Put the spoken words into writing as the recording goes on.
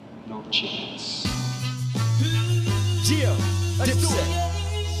chance. Yeah, Dipset.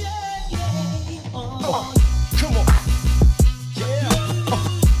 Come on. Yeah.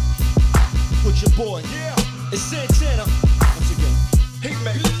 With your boy. Yeah. It's Santana. Once again. Hey,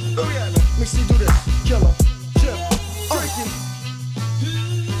 man. Oh, yeah, man. Let me see do this. Killer. Chip. Freaking.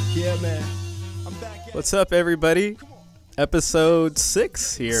 Yeah, man. I'm back at What's up, everybody? Episode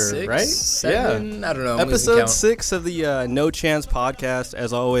 6 here, right? 7? Yeah. I don't know. Episode 6 of the No Chance podcast.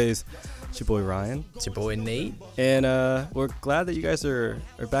 As always, it's your boy Ryan. It's your boy Nate. And we're glad that you guys are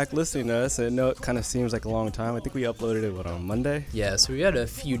back listening to us. I know it kind of seems like a long time. I think we uploaded it, on Monday? Yeah, so we had a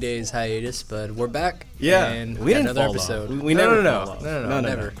few days hiatus, but we're back. Yeah. And we didn't another fall episode. Off. We never No, fall off.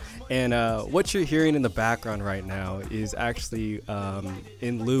 never. And what you're hearing in the background right now is actually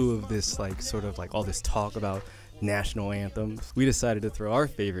in lieu of this, sort of all this talk about national anthems. We decided to throw our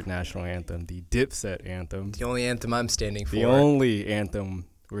favorite national anthem, the Dipset anthem. The only anthem I'm standing for. The only anthem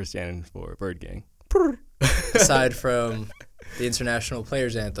we're standing for, Bird Gang. Aside from the International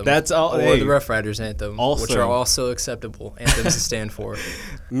Players Anthem. That's all. Or the Rough Riders Anthem, also, which are also acceptable anthems to stand for.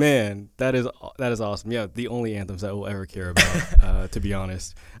 Man, that is awesome. Yeah, the only anthems that we'll ever care about, to be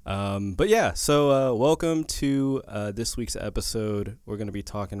honest. But yeah, so welcome to this week's episode. We're going to be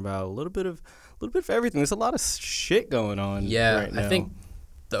talking about a little bit of everything. There's a lot of shit going on right now. I think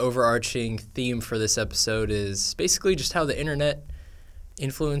the overarching theme for this episode is basically just how the internet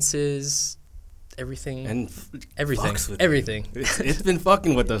influences everything. Everything. It's been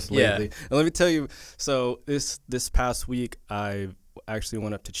fucking with us lately. Yeah. And let me tell you, so this past week, I actually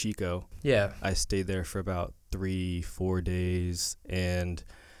went up to Chico. Yeah. I stayed there for about 3-4 days. And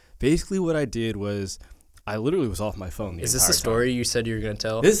basically what I did was I literally was off my phone the Is entire this the story time. you said you were going to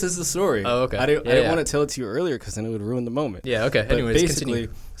tell? This is the story. Oh, okay. I didn't want to tell it to you earlier because then it would ruin the moment. Yeah, okay. But Anyways, basically,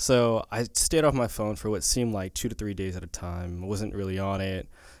 continue. so I stayed off my phone for what seemed like 2 to 3 days at a time. I wasn't really on it.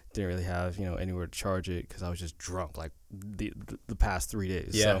 Didn't really have, anywhere to charge it because I was just drunk the past 3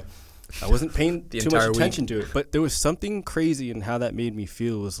 days. Yeah. So I wasn't paying too much attention week. to it. But there was something crazy in how that made me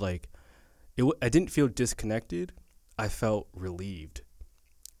feel. Was I didn't feel disconnected. I felt relieved.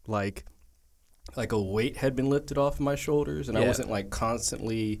 Like a weight had been lifted off of my shoulders, and I wasn't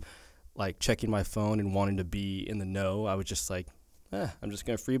constantly checking my phone and wanting to be in the know. I was just I'm just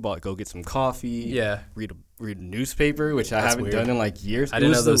gonna freeball it, go get some coffee, read a newspaper, which I haven't done in years. I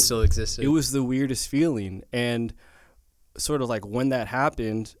didn't know those still existed. It was the weirdest feeling, and sort of when that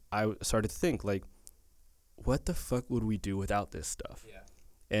happened, I started to think what the fuck would we do without this stuff? Yeah.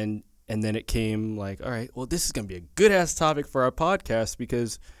 And then it came all right, well, this is gonna be a good ass topic for our podcast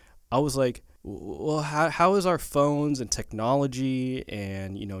because I was like, well, how is our phones and technology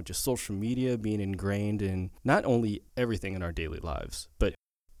and, just social media being ingrained in not only everything in our daily lives, but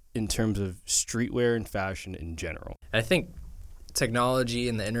in terms of streetwear and fashion in general? I think technology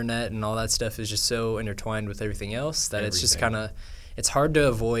and the internet and all that stuff is just so intertwined with everything else that it's just kind of, it's hard to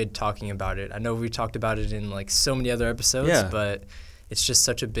avoid talking about it. I know we talked about it in so many other episodes, but it's just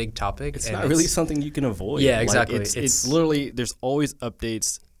such a big topic. It's not really something you can avoid. Yeah, exactly. It's literally, there's always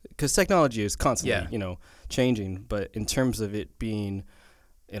updates. Because technology is constantly, changing. But in terms of it being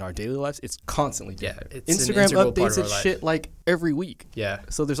in our daily lives, it's constantly different. Yeah, it's Instagram updates its shit every week. Yeah.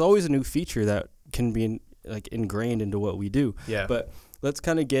 So there's always a new feature that can be ingrained into what we do. Yeah. But let's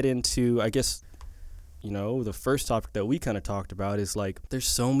kind of get into, I guess, the first topic that we kind of talked about is there's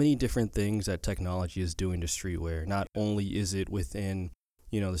so many different things that technology is doing to streetwear. Not only is it within,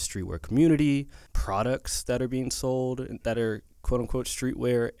 the streetwear community, products that are being sold that are quote-unquote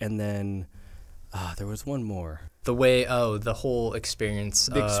streetwear, and then there was one more. The whole experience.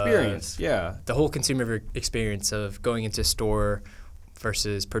 The experience, yeah. The whole consumer experience of going into a store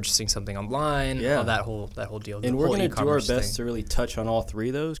versus purchasing something online, that whole deal. And we're going to do our best to really touch on all three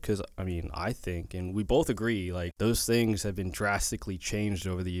of those because, I think, and we both agree, those things have been drastically changed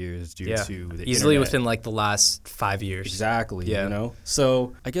over the years due to the easily internet. within the last 5 years. Exactly,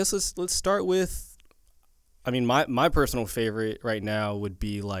 So I guess let's start with, my personal favorite right now would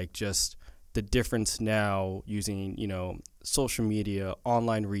be just the difference now using, social media,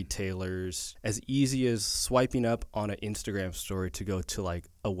 online retailers, as easy as swiping up on an Instagram story to go to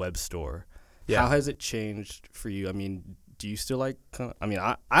a web store. Yeah. How has it changed for you? Do you still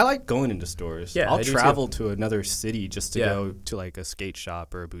I like going into stores. Yeah, I'll travel to another city just to go to a skate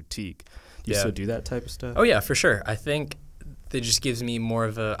shop or a boutique. Do you still do that type of stuff? Oh yeah, for sure. I think it just gives me more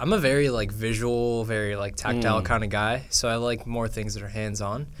of I'm a very visual, very tactile kind of guy. So I like more things that are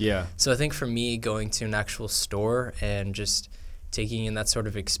hands-on. Yeah. So I think for me, going to an actual store and just taking in that sort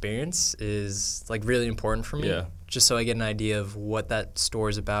of experience is like really important for me. Yeah. Just so I get an idea of what that store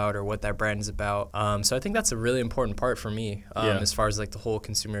is about or what that brand is about. So I think that's a really important part for me as far as like the whole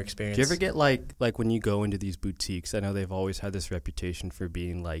consumer experience. Do you ever get like when you go into these boutiques, I know they've always had this reputation for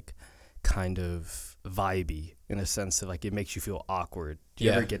being like kind of vibey in a sense of like it makes you feel awkward. Do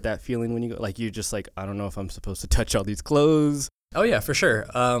you ever get that feeling when you go, like you're just like, I don't know if I'm supposed to touch all these clothes? Oh yeah, for sure.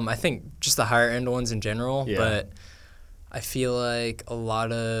 I think just the higher end ones in general, but I feel like a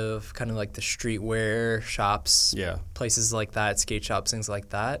lot of kind of like the streetwear shops, places like that, skate shops, things like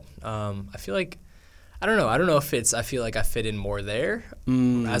that. I feel like, I don't know if I feel like I fit in more there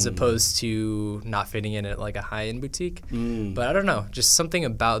as opposed to not fitting in at like a high-end boutique. But I don't know, just something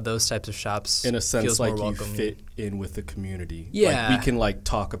about those types of shops in a sense feels like more you fit in with the community. Yeah. Like we can like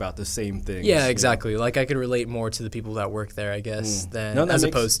talk about the same things. Yeah, exactly. Like I could relate more to the people that work there, I guess, than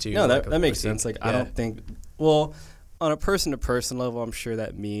opposed to. No, like that makes sense. Like I don't think, well, on a person-to-person level, I'm sure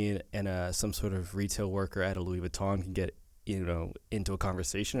that me and some sort of retail worker at a Louis Vuitton can get, into a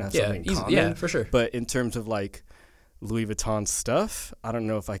conversation and have something in common. Yeah, for sure. But in terms of like Louis Vuitton stuff, I don't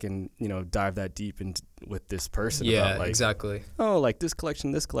know if I can, dive that deep into with this person. Yeah, about, like, exactly. Oh, like this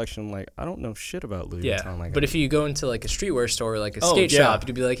collection. Like I don't know shit about Louis Vuitton. Like, but if you go into like a streetwear store, like a skate shop,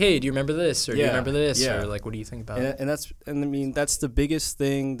 you'd be like, hey, do you remember this? Or do you remember this? Or like, what do you think about it? And I mean, that's the biggest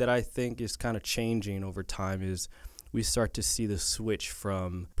thing that I think is kind of changing over time is we start to see the switch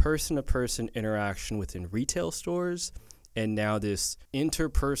from person-to-person interaction within retail stores, and now this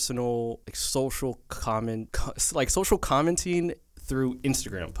interpersonal, like social commenting through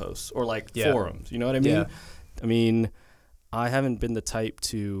Instagram posts or like forums. You know what I mean? Yeah. I mean, I haven't been the type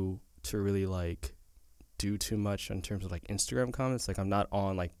to really like do too much in terms of like Instagram comments. Like I'm not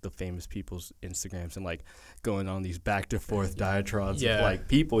on like the famous people's Instagrams and like going on these back to forth diatribes of like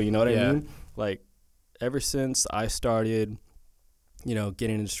people. You know what I mean? Like, ever since I started,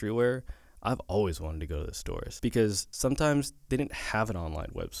 getting into streetwear, I've always wanted to go to the stores because sometimes they didn't have an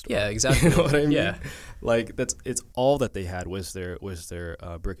online web store. Yeah, exactly. You know what I mean? Yeah. Like it's all that they had was their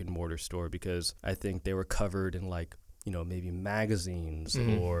brick and mortar store because I think they were covered in like, maybe magazines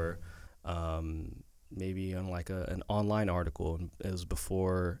or maybe on like an online article. And it was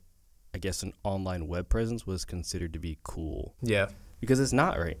before, I guess, an online web presence was considered to be cool. Yeah. Because it's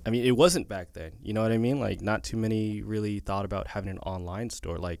not, right? I mean, it wasn't back then. You know what I mean? Like, not too many really thought about having an online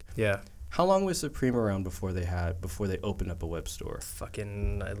store. Like, how long was Supreme around before they opened up a web store?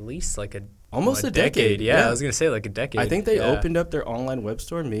 Fucking at least like almost a decade. Yeah, I was gonna say like a decade. I think they opened up their online web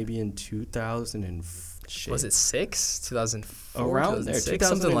store maybe in 2000 and was it 2004? Around there,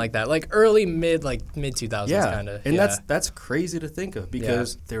 something like that. Like mid 2000s kind of. And that's crazy to think of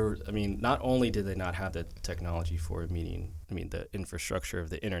because not only did they not have the technology for it, meaning the infrastructure of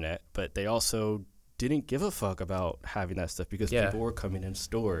the internet, but they also didn't give a fuck about having that stuff because people were coming in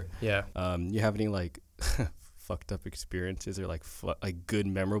store. Yeah. You have any like fucked up experiences or like good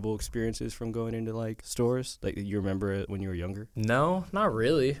memorable experiences from going into like stores? Like you remember it when you were younger? No, not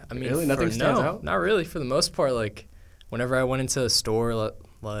really. I mean, really nothing stands out? Not really. For the most part, like whenever I went into a store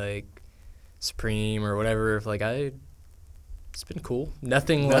like Supreme or whatever, like it's been cool.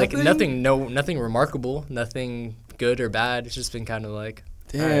 Nothing remarkable, nothing good or bad. It's just been kind of like,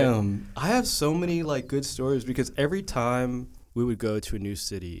 damn. I have so many like good stories because every time we would go to a new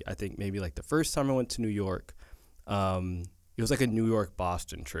city, I think maybe like the first time I went to New York, it was like a New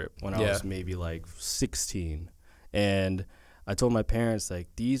York-Boston trip when I was maybe like 16. And I told my parents, like,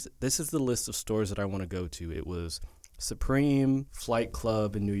 this is the list of stores that I want to go to. It was Supreme, Flight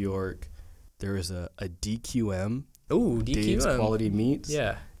Club in New York. There was a DQM. Oh, DQM. Dave's Quality Meats.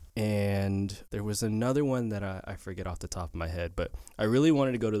 Yeah. And there was another one that I forget off the top of my head, but I really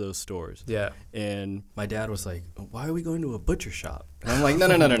wanted to go to those stores. Yeah. And my dad was like, "Why are we going to a butcher shop?" And I'm like,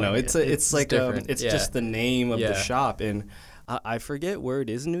 "No. It's just the name of the shop." And I forget where it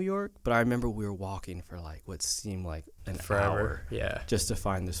is in New York, but I remember we were walking for like what seemed like an hour, just to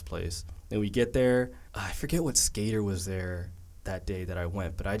find this place. And we get there. I forget what skater was there that day that I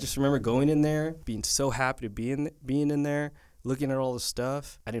went, but I just remember going in there, being so happy to being in there. Looking at all the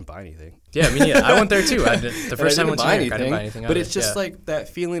stuff, I didn't buy anything. Yeah, I mean, I went there too. The first time I went to New York, I didn't buy anything. But it's just like that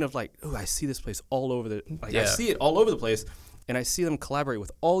feeling of like, oh, I see this place all over I see it all over the place, and I see them collaborate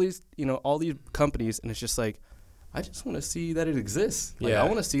with all these companies, and it's just like, I just want to see that it exists. Like, I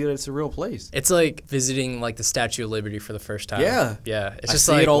want to see that it's a real place. It's like visiting like the Statue of Liberty for the first time. Yeah, It's just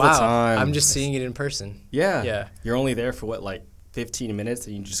I see it all wow, the time. I'm just seeing it in person. Yeah. You're only there for what, like 15 minutes,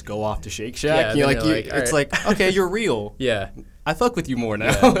 and you just go off to Shake Shack. Yeah, It's like, okay, you're real. Yeah. I fuck with you more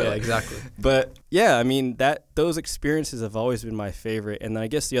now. Yeah, exactly. But yeah, I mean those experiences have always been my favorite. And then I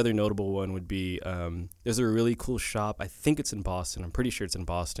guess the other notable one would be there's a really cool shop. I think it's in Boston. I'm pretty sure it's in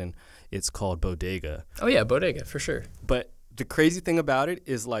Boston. It's called Bodega. Oh yeah, Bodega for sure. But the crazy thing about it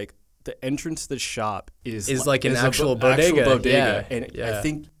is like the entrance to the shop is like an actual bodega. Yeah. And I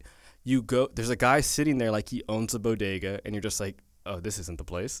think you go, there's a guy sitting there like he owns a bodega, and you're just like, oh, this isn't the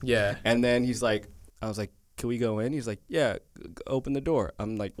place. Yeah. And then he's like, I was like, can we go in? He's like, yeah, open the door.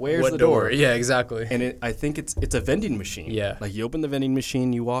 I'm like, where's what the door? Yeah, exactly. And I think it's a vending machine. Yeah. Like you open the vending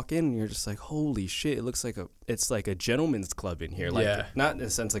machine, you walk in, and you're just like, holy shit! It looks like it's like a gentleman's club in here. Like not in a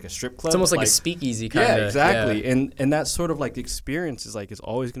sense like a strip club. It's almost like a speakeasy kind of. Yeah, exactly. Yeah. And that sort of like experience is like it's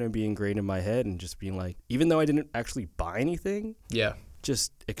always going to be ingrained in my head, and just being like, even though I didn't actually buy anything. Yeah.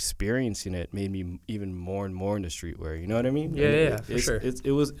 Just experiencing it made me even more and more into streetwear. You know what I mean? Yeah, for sure.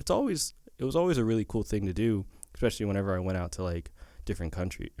 It was always a really cool thing to do, especially whenever I went out to like different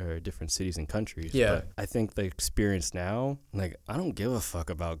cities and countries. Yeah. But I think the experience now, like I don't give a fuck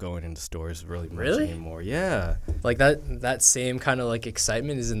about going into stores really much anymore. Yeah. Like that same kind of like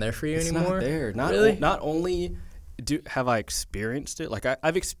excitement isn't there for you anymore? It's not there. Not only have I experienced it, like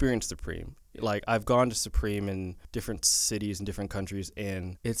I've experienced Supreme. Like I've gone to Supreme in different cities and different countries,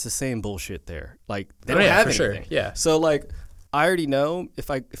 and it's the same bullshit there. Like they don't have anything. Sure. Yeah. So like I already know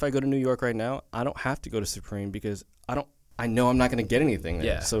if I go to New York right now, I don't have to go to Supreme because I know I'm not going to get anything there.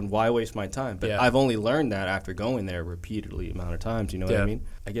 Yeah. So why waste my time? But I've only learned that after going there repeatedly amount of times. You know what I mean?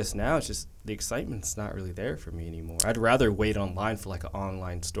 I guess now it's just the excitement's not really there for me anymore. I'd rather wait online for like an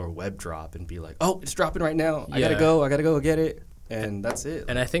online store web drop and be like, oh, it's dropping right now. I gotta go get it. And that's it.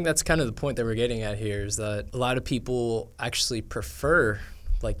 And I think that's kind of the point that we're getting at here is that a lot of people actually prefer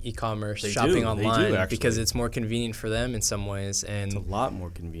like e-commerce shopping online because it's more convenient for them in some ways, and it's a lot more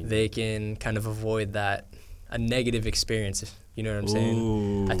convenient. They can kind of avoid a negative experience. You know what I'm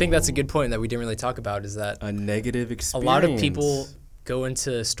saying? I think that's a good point that we didn't really talk about, is that a negative experience. A lot of people go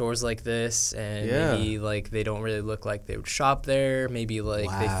into stores like this and maybe like they don't really look like they would shop there. Maybe like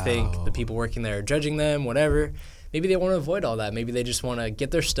they think the people working there are judging them, whatever. Maybe they want to avoid all that. Maybe they just want to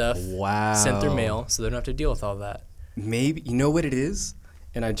get their stuff sent through mail so they don't have to deal with all that. Maybe. You know what it is?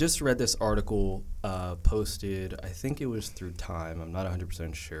 And I just read this article posted, I think it was through Time. I'm not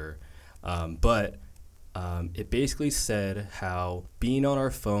 100% sure. But it basically said how being on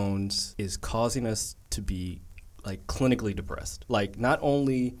our phones is causing us to be like clinically depressed. Like not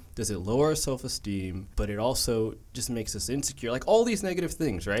only does it lower our self-esteem, but it also just makes us insecure. Like all these negative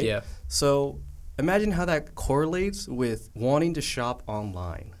things, right? Yeah. So imagine how that correlates with wanting to shop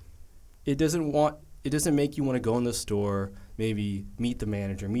online. It doesn't make you want to go in the store, maybe meet the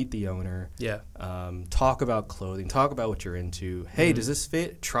manager, meet the owner. Yeah. Talk about clothing, talk about what you're into. Hey, does this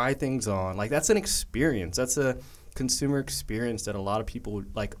fit? Try things on. Like that's an experience. That's a consumer experience that a lot of people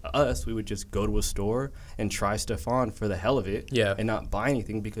like us, we would just go to a store and try stuff on for the hell of it and not buy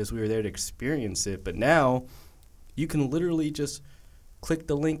anything because we were there to experience it. But now you can literally just click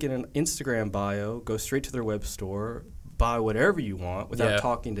the link in an Instagram bio, go straight to their web store, buy whatever you want without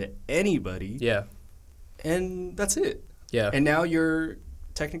talking to anybody. Yeah. And that's it. Yeah. And now you're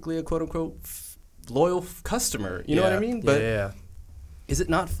technically a quote unquote loyal customer. You know what I mean? But is it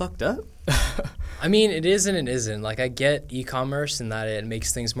not fucked up? I mean, it is and it isn't. Like I get e-commerce and that it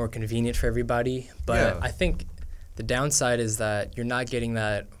makes things more convenient for everybody, but I think the downside is that you're not getting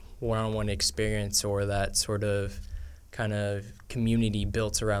that one-on-one experience or that sort of kind of community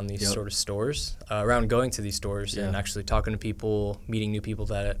built around these sort of stores, around going to these stores and actually talking to people, meeting new people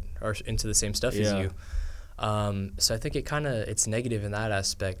that are into the same stuff as you. So I think it's negative in that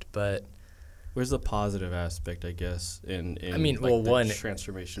aspect, but where's the positive aspect, I guess, in one,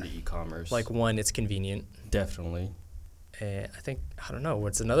 transformation to e-commerce? Like one, it's convenient. Definitely. I think, I don't know,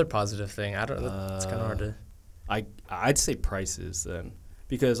 what's another positive thing? I don't know. It's kind of hard to. I'd say prices then,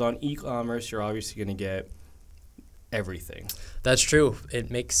 because on e-commerce, you're obviously going to get everything. That's true. It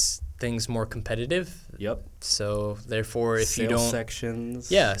makes things more competitive. Yep. So therefore, if Sales you don't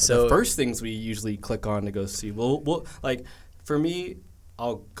sections. Yeah. So the first things we usually click on to go see. Well, like for me,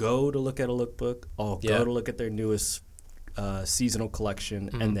 I'll go to look at a lookbook. I'll go to look at their newest seasonal collection,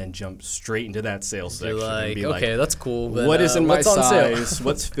 and then jump straight into that sales section. Like, and be okay, that's cool. But, what is in my size? On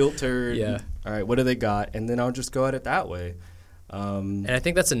What's filtered? Yeah. All right, what do they got? And then I'll just go at it that way. And I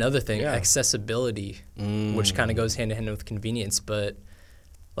think that's another thing, accessibility, which kind of goes hand in hand with convenience. But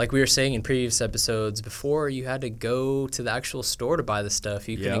like we were saying in previous episodes, before you had to go to the actual store to buy the stuff.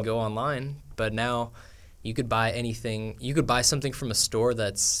 You couldn't go online. But now you could buy anything. You could buy something from a store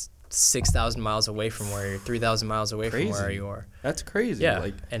that's 6,000 miles away from where you're, 3,000 miles away from where you are. That's crazy. Yeah,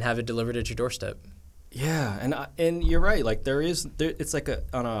 and have it delivered at your doorstep. Yeah, and you're right. Like it's like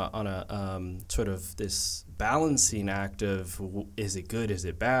on a sort of this balancing act of is it good, is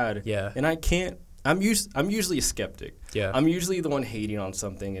it bad? Yeah. And I'm usually a skeptic. Yeah. I'm usually the one hating on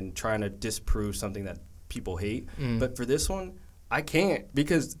something and trying to disprove something that people hate. But for this one, I can't,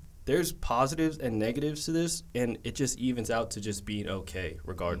 because there's positives and negatives to this, and it just evens out to just being okay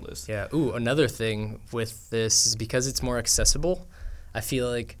regardless. Yeah. Ooh, another thing with this is because it's more accessible, I feel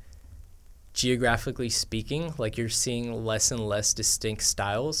like geographically speaking, like you're seeing less and less distinct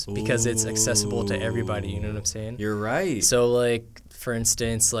styles because it's accessible to everybody, you know what I'm saying? You're right. So like, for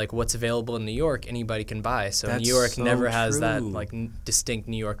instance, like what's available in New York, anybody can buy. So That's New York so never has that true. like distinct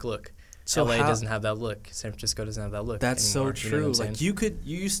New York look. So LA doesn't have that look. San Francisco doesn't have that look. That's anymore, so you know true. what I'm Like saying?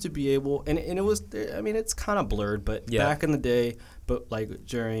 you used to be able, and it was, I mean, it's kind of blurred, but back in the day, but like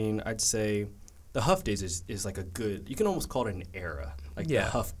during, I'd say, the Huff days is like a good, you can almost call it an era, like the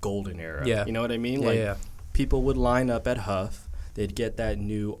Huff golden era. Yeah. You know what I mean? Yeah, like people would line up at Huff, they'd get that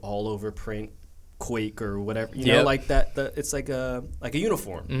new all over print Quake or whatever, you know, like that. It's like a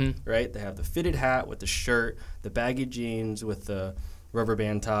uniform, right? They have the fitted hat with the shirt, the baggy jeans with the rubber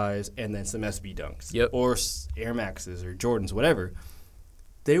band ties, and then some SB Dunks, or Air Maxes or Jordans, whatever.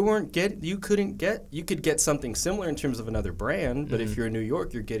 They weren't you could get something similar in terms of another brand, but if you're in New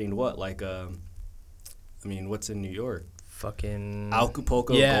York, you're getting what, like what's in New York? Fucking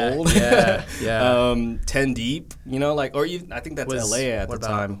Acapulco Gold, 10 Deep, you know, like, or even I think that's LA at the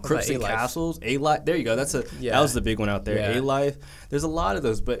time. Crooks and Castles, A-Life. There you go. That was the big one out there. Yeah. A-Life. There's a lot of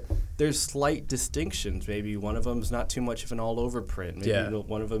those, but there's slight distinctions. Maybe one of them's not too much of an all-over print. Maybe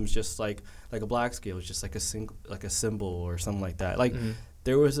one of them's just like a black scale. It's just like a symbol or something like that. Like.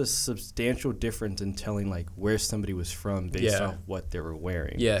 There was a substantial difference in telling like where somebody was from based off what they were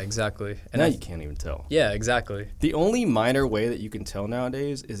wearing. Yeah, exactly. And now you can't even tell. Yeah, exactly. The only minor way that you can tell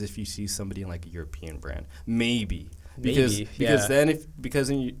nowadays is if you see somebody in like a European brand. Maybe. Because then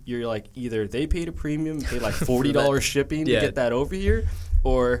you're like either they paid a premium and paid like $40 shipping to get that over here,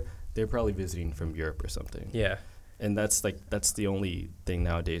 or they're probably visiting from Europe or something. Yeah. And that's the only thing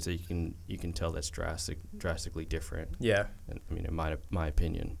nowadays that you can tell that's drastically different. Yeah. I mean, in my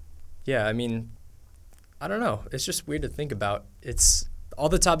opinion. Yeah, I mean, I don't know. It's just weird to think about. It's all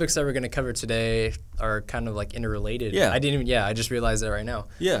the topics that we're going to cover today are kind of like interrelated. Yeah. I just realized that right now.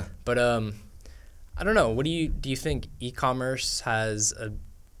 Yeah. But I don't know. What do you think e-commerce has a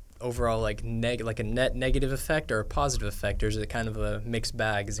overall like a net negative effect or a positive effect, or is it kind of a mixed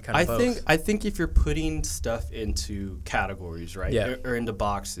bag? Is it kind of both? I think if you're putting stuff into categories, right, or into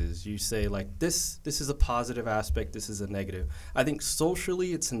boxes, you say like this is a positive aspect, this is a negative. I think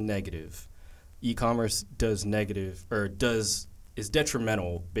socially it's a negative. E-commerce is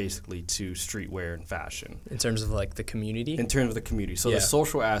detrimental basically to streetwear and fashion. In terms of like the community? In terms of the community. So the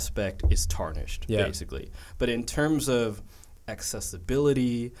social aspect is tarnished, basically. But in terms of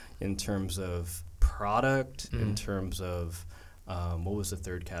accessibility, in terms of product, in terms of what was the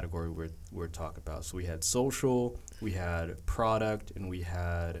third category we're talking about? So we had social, we had product, and we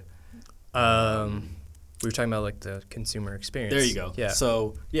had we were talking about like the consumer experience. There you go. Yeah.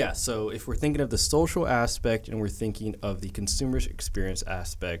 So if we're thinking of the social aspect and we're thinking of the consumer experience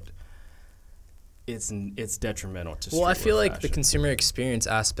aspect, it's detrimental to streetwear. Well, I feel like fashion. the consumer experience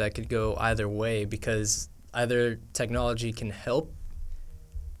aspect could go either way, because either technology can help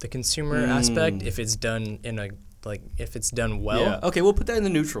the consumer aspect if it's done if it's done well. Yeah. Okay, we'll put that in the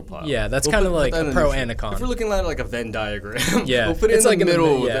neutral pile. Yeah, that's kind of like a pro and a con. If we're looking at it like a Venn diagram, we'll put it in the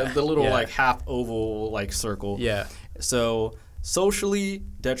middle, the little yeah. like half oval like circle. Yeah. So socially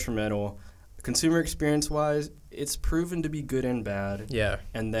detrimental, consumer experience wise, it's proven to be good and bad. Yeah.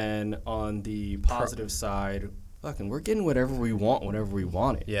 And then on the positive side, we're getting whatever we want whenever we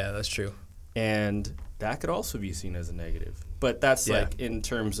want it. Yeah, that's true. And that could also be seen as a negative. But that's like in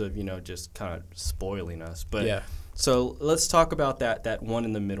terms of, just kind of spoiling us. But so let's talk about that one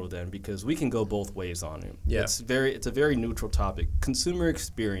in the middle then, because we can go both ways on it. Yeah. It's a very neutral topic. Consumer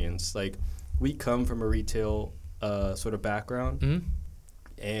experience, like we come from a retail sort of background,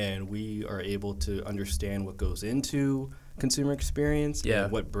 and we are able to understand what goes into consumer experience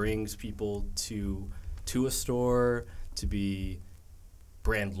and what brings people to a store to be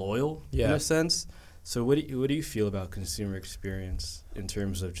brand loyal in a sense. So what do you feel about consumer experience in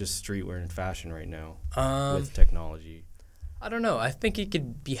terms of just streetwear and fashion right now with technology? I don't know. I think it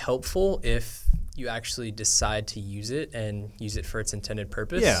could be helpful if you actually decide to use it and use it for its intended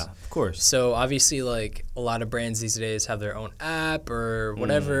purpose. Yeah, of course. So obviously, like a lot of brands these days have their own app or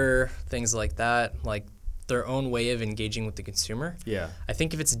whatever, things like that, like their own way of engaging with the consumer. Yeah. I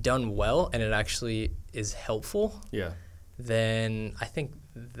think if it's done well and it actually is helpful, then I think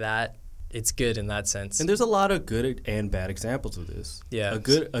that it's good in that sense. And there's a lot of good and bad examples of this. Yeah. A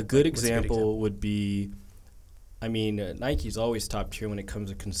good example would be, I mean, Nike's always top tier when it comes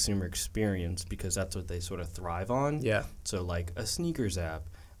to consumer experience because that's what they sort of thrive on. Yeah. So like a sneakers app,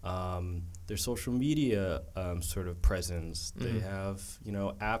 their social media sort of presence. They have, you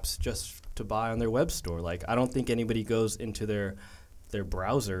know, apps just to buy on their web store. Like I don't think anybody goes into their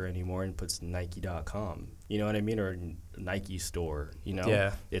browser anymore and puts Nike.com. You know what I mean? Or Nike store, you know?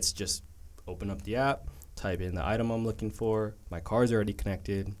 Yeah. It's just open up the app, type in the item I'm looking for. My car's already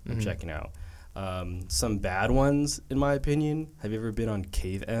connected. I'm checking out. Some bad ones, in my opinion. Have you ever been on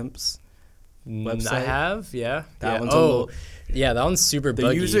Cave Emp's website? I have, yeah. That one's yeah, that one's super buggy.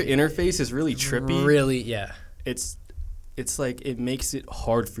 The user interface is really trippy. Really, yeah. It's like it makes it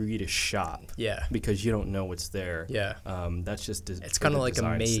hard for you to shop. Yeah. Because you don't know what's there. Yeah. That's just it's kind of like a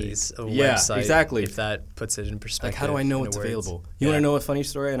maze of a yeah, website. Exactly. If that puts it in perspective. Like how do I know it's available? You want to know a funny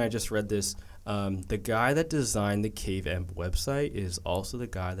story? And I just read this. The guy that designed the Cave Emp website is also the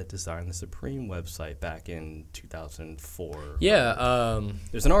guy that designed the Supreme website back in 2004. Yeah.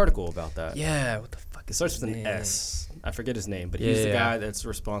 There's an article about that. Yeah. What the fuck is it starts his with name? an S. I forget his name, but he's the guy that's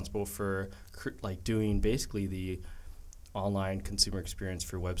responsible for like doing basically the online consumer experience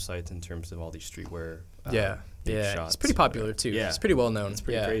for websites in terms of all these streetwear. Shots. He's pretty popular too. Yeah. He's pretty well known. It's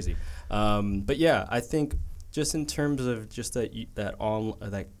pretty crazy. But yeah, I think just in terms of just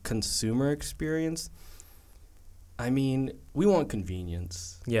that consumer experience, I mean, we want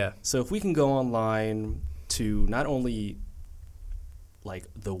convenience. Yeah. So if we can go online to not only like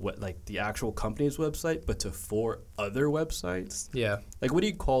the actual company's website, but to 4 other websites. Yeah. Like, what do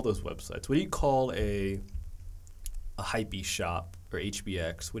you call those websites? What do you call a Hypebeast shop or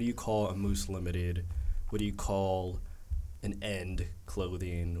HBX? What do you call a Moose Limited? What do you call an End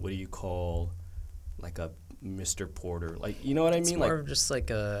clothing? What do you call like a Mr. Porter? Like, you know what I mean? It's more of just like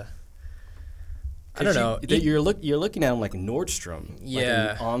a, I don't know. You're looking at them like Nordstrom. Yeah.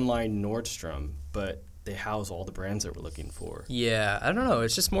 Like an online Nordstrom, but they house all the brands that we're looking for. Yeah. I don't know.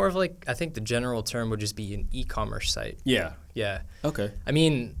 It's just more of like, I think the general term would just be an e-commerce site. Yeah. Yeah. Okay. I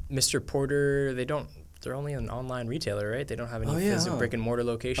mean, Mr. Porter, they're only an online retailer, right? They don't have any physical brick and mortar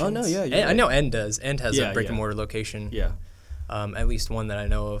locations. Oh, no, yeah. And, right. I know End does. End has a brick and mortar location. Yeah. At least one that I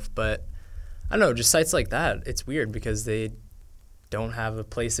know of. But I don't know, just sites like that, it's weird because they don't have a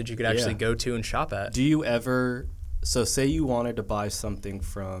place that you could actually go to and shop at. Do you ever, so say you wanted to buy something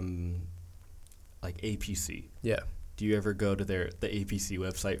from like APC. Yeah. Do you ever go to the APC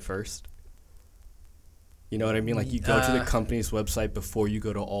website first? You know what I mean? Like you go to the company's website before you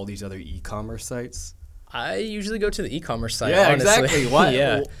go to all these other e-commerce sites? I usually go to the e-commerce site, yeah, honestly. Exactly.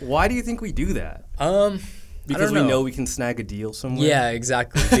 Why, why do you think we do that? Because we know we can snag a deal somewhere? Yeah,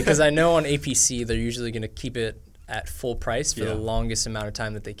 exactly. Because I know on APC they're usually going to keep it at full price for the longest amount of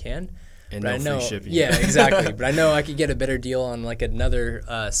time that they can. And but no free shipping. Yeah, exactly. But I know I could get a better deal on like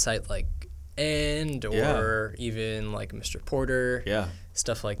another site like End or even like Mr. Porter. Yeah.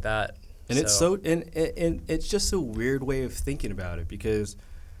 Stuff like that. And it's just a weird way of thinking about it because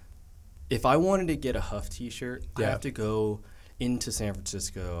if I wanted to get a Huff t-shirt, I have to go into San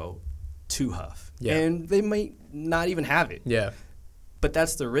Francisco to Huff. Yeah. And they might not even have it. Yeah. But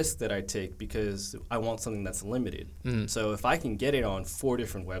that's the risk that I take because I want something that's limited. Mm. So if I can get it on 4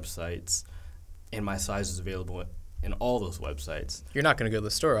 different websites and my size is available in all those websites. You're not going to go to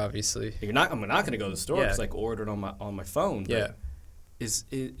the store, obviously. I'm not going to go to the store because I ordered on my phone. But is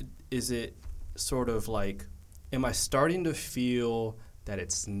it sort of like, am I starting to feel that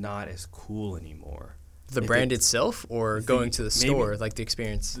it's not as cool anymore? The brand itself or going to the store, like the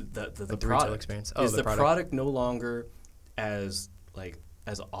experience? The product. Retail experience. Is the product no longer as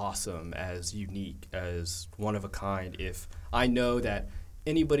awesome, as unique, as one of a kind if I know that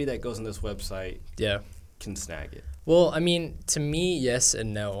anybody that goes on this website can snag it? Well, I mean, to me, yes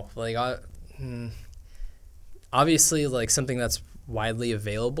and no. Like, obviously, like something that's widely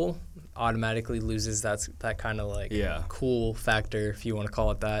available automatically loses that kind of like cool factor, if you want to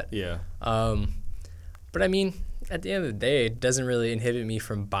call it that. Yeah. But I mean, at the end of the day, it doesn't really inhibit me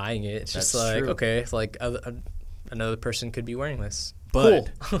from buying it. It's just like, okay, like another person could be wearing this.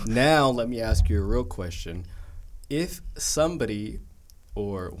 But now let me ask you a real question. If somebody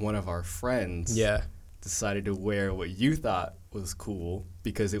or one of our friends decided to wear what you thought was cool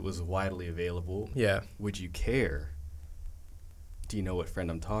because it was widely available, would you care? Do you know what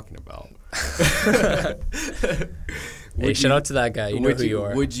friend I'm talking about? Hey, shout out to that guy. You know who you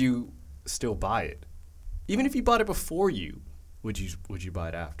are. Would you still buy it? Even if you bought it before you, would you buy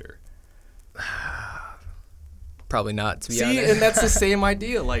it after? Probably not, to be honest. See, and that's the same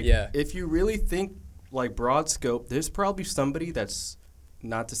idea. Like, if you really think like broad scope, there's probably somebody that's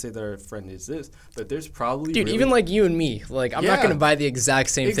not to say that our friend is this, but there's probably dude, even like you and me, like I'm not gonna buy the exact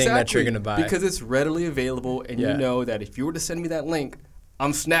same thing that you're gonna buy because it's readily available, and you know that if you were to send me that link,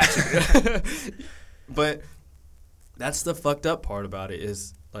 I'm snatching it. But that's the fucked up part about it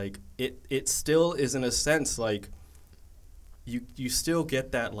is like it still is in a sense like you still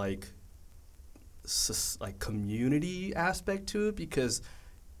get that like community aspect to it, because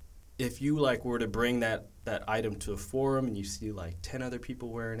if you like were to bring that item to a forum and you see like 10 other people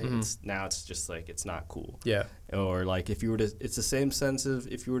wearing it, it's just like it's not cool. Yeah. Or like if you were to, it's the same sense of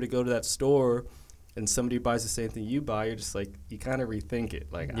if you were to go to that store and somebody buys the same thing you buy, you're just like, you kind of rethink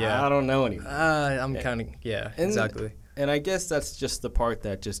it. Like, I don't know anything. I'm kind of, exactly. And I guess that's just the part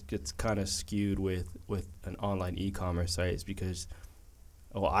that just gets kind of skewed with an online e-commerce site, is because,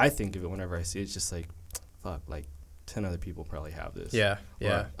 well, I think of it whenever I see it, it's just like, fuck, like 10 other people probably have this. Yeah,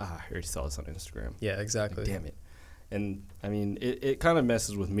 or, I already saw this on Instagram. Yeah, exactly. Like, damn it. And, I mean, it kind of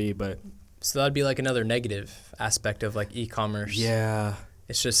messes with me, but. So that'd be like another negative aspect of like e-commerce. Yeah.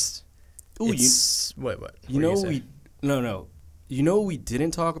 It's just. Ooh, what? You know what we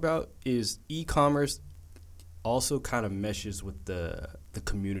didn't talk about is e-commerce also kind of meshes with the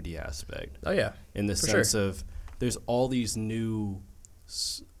community aspect. Oh yeah, in the sense of there's all these new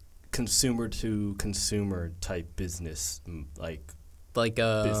consumer to consumer type business like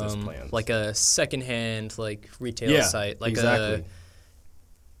business plans, like a secondhand like retail site, like a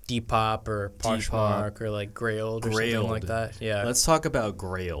Depop or Poshmark or like Grailed or something like that. Yeah, let's talk about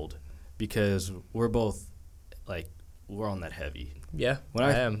Grailed, because we're both like we're on that heavy. Yeah,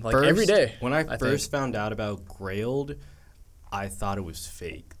 I am like every day. When I first found out about Grailed, I thought it was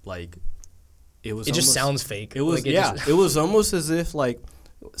fake. Like it was. It just sounds fake. It was like, it was almost as if like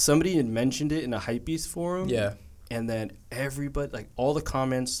somebody had mentioned it in a Hypebeast forum. Yeah, and then everybody, like all the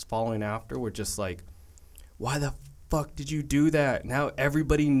comments following after, were just like, "Why the fuck did you do that?" Now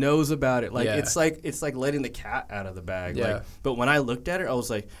everybody knows about it. Like it's like letting the cat out of the bag. Yeah. Like, but when I looked at it, I was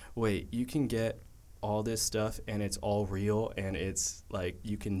like, wait, you can get all this stuff and it's all real, and it's like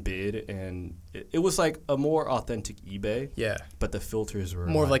you can bid, and it was like a more authentic eBay. Yeah. But the filters were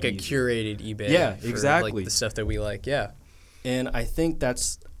more of like easier. A curated eBay. Yeah, for exactly. like the stuff that we like. Yeah. And I think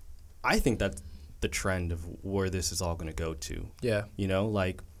that's the trend of where this is all going to go to. Yeah. You know,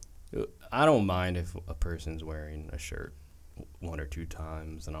 like I don't mind if a person's wearing a shirt one or two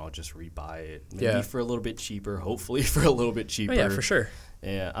times and I'll just rebuy it. Maybe for a little bit cheaper, hopefully for a little bit cheaper. Oh, yeah, for sure.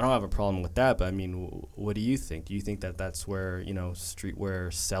 Yeah, I don't have a problem with that, but I mean, what do you think? Do you think that that's where, you know,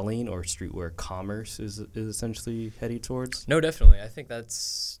 streetwear selling or streetwear commerce is essentially heading towards? No, definitely. I think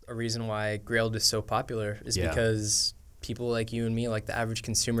that's a reason why Grailed is so popular, is because people like you and me, like the average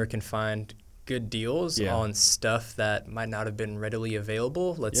consumer, can find good deals on stuff that might not have been readily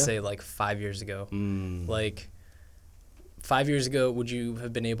available, let's say like 5 years ago. Like 5 years ago, would you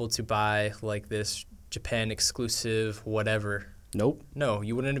have been able to buy like this Japan exclusive whatever? Nope. No,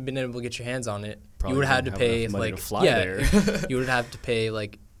 you wouldn't have been able to get your hands on it. Probably you would have had to pay like there. You would have to pay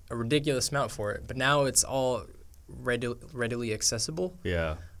like a ridiculous amount for it. But now it's all readily accessible.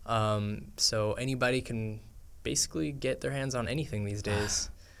 Yeah. So anybody can basically get their hands on anything these days.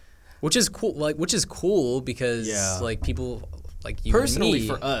 Which is cool. Which is cool because like people like you personally and me,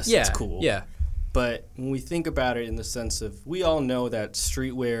 for us, it's cool. Yeah. But when we think about it in the sense of, we all know that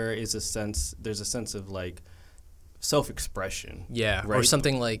streetwear is there's a sense of like self-expression. Yeah. Right? Or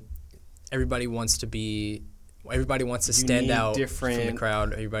something like everybody wants to stand out from the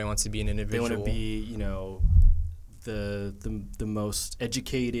crowd. Everybody wants to be an individual. They want to be, you know, the most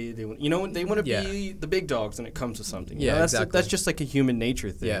educated. They want to be the big dogs when it comes to something. You know, exactly. That's just like a human nature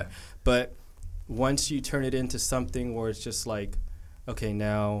thing. Yeah. But once you turn it into something where it's just like, okay,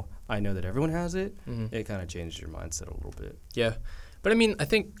 now I know that everyone has it, it kind of changes your mindset a little bit. Yeah. But I mean, I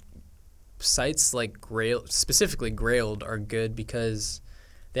think sites like specifically Grailed are good because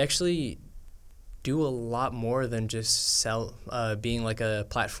they actually do a lot more than just being like a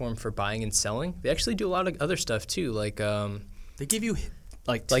platform for buying and selling. They actually do a lot of other stuff too. Like they give you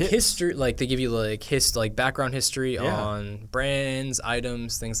like history, like they give you like background history on brands,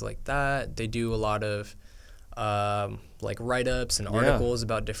 items, things like that. They do a lot of like write-ups and articles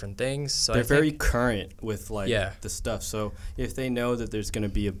about different things. So they're very current with like the stuff. So if they know that there's going to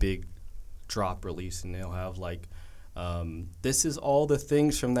be a big drop release, and they'll have like this is all the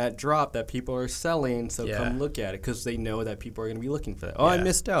things from that drop that people are selling, so come look at it, because they know that people are going to be looking for that. I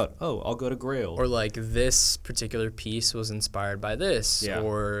missed out. I'll go to Grail. Or like this particular piece was inspired by this,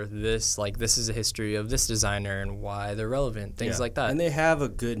 or this is a history of this designer and why they're relevant, things like that. And they have a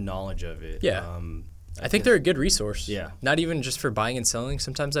good knowledge of it. I think they're a good resource. Yeah. Not even just for buying and selling.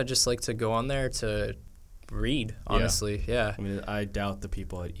 Sometimes I just like to go on there to read, honestly. Yeah. I mean, I doubt the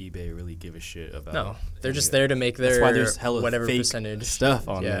people at eBay really give a shit about. No, they're just there to make their that's why there's hella whatever fake percentage stuff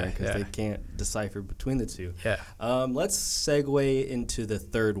on there because they can't decipher between the two. Yeah. Let's segue into the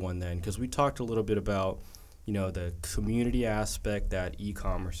third one then, because we talked a little bit about, you know, the community aspect that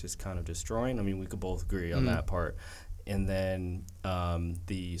e-commerce is kind of destroying. I mean, we could both agree on that part. And then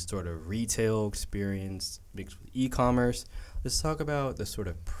the sort of retail experience mixed with e-commerce. Let's talk about the sort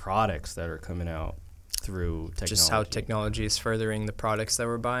of products that are coming out through technology. Just how technology is furthering the products that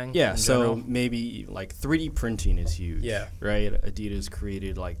we're buying. Yeah, so maybe like 3D printing is huge. Yeah. Right? Adidas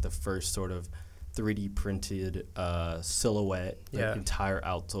created like the first sort of 3D printed silhouette. The entire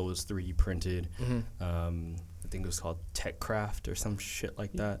outsole was 3D printed. I think it was called TechCraft or some shit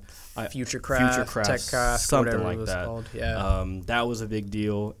like that. Futurecraft, TechCraft, something like that. Called. Yeah. That was a big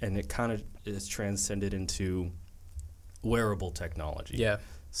deal, and it kind of is transcended into wearable technology. Yeah.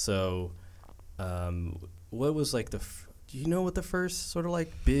 So, what was like do you know what the first sort of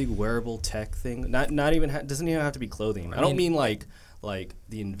like big wearable tech thing? Not even doesn't even have to be clothing. I don't mean like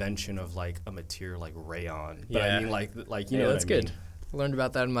the invention of like a material like rayon, but I mean like you know that's what I mean. good. Learned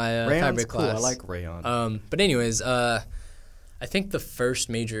about that in my Rayon's fabric cool. class. I like rayon. But anyways, I think the first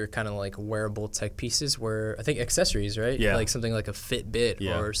major kind of like wearable tech pieces were, I think, accessories, right? Yeah. Like something like a Fitbit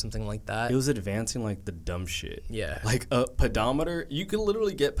or something like that. It was advancing like the dumb shit. Yeah. Like a pedometer. You could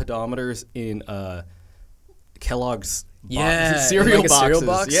literally get pedometers in Kellogg's cereal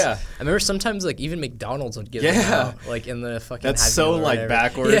boxes. Yeah. I remember sometimes like even McDonald's would get them out, like in the fucking That's so like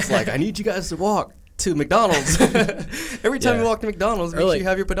backwards. Like, I need you guys to walk to McDonald's. Every time you walk to McDonald's, make sure you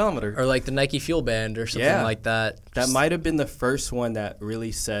have your pedometer. Or like the Nike Fuel Band or something like that. That might have been the first one that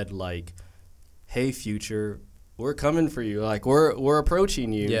really said like, hey, future, we're coming for you. Like, we're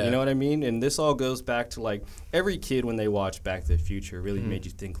approaching you. Yeah. You know what I mean? And this all goes back to like every kid when they watch Back to the Future really made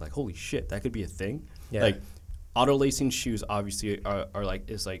you think like, holy shit, that could be a thing. Yeah. Like, auto-lacing shoes obviously are like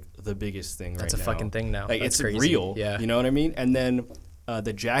is like the biggest thing right now. That's a fucking thing now. Like, that's it's crazy. real. Yeah. You know what I mean? And then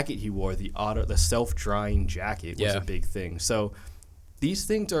the jacket he wore, the self-drying jacket was a big thing. So these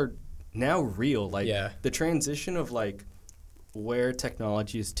things are now real. Like the transition of like where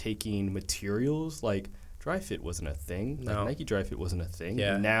technology is taking materials, like dry fit wasn't a thing. No. Like Nike dry fit wasn't a thing.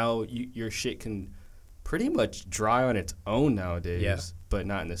 Yeah. And now your shit can pretty much dry on its own nowadays, but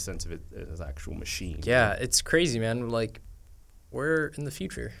not in the sense of it as an actual machine. Yeah, it's crazy, man. Like, we're in the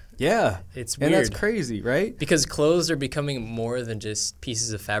future. Yeah. It's weird. And that's crazy, right? Because clothes are becoming more than just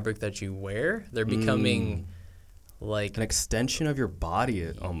pieces of fabric that you wear. They're becoming like an extension of your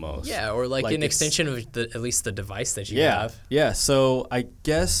body almost. Yeah, or like an extension of at least the device that you have. Yeah, so I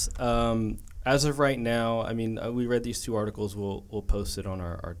guess as of right now, I mean, we read these two articles. We'll post it on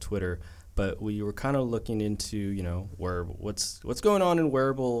our Twitter. But we were kind of looking into, you know, what's going on in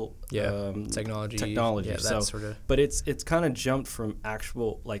wearable technology. Yeah, that sort of. But it's kind of jumped from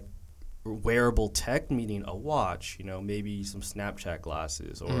actual like wearable tech, meaning a watch, you know, maybe some Snapchat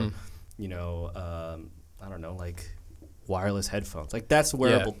glasses, or you know, I don't know, like wireless headphones. Like that's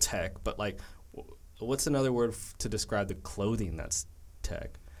wearable tech. But like, what's another word to describe the clothing that's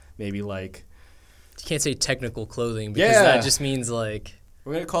tech? Maybe like you can't say technical clothing because that just means like.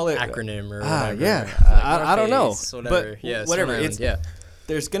 We're going to call it acronym or whatever. Yeah. Like I don't know. Whatever. But whatever.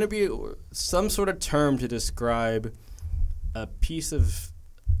 There's going to be some sort of term to describe a piece of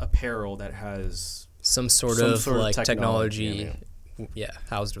apparel that has some sort of like technology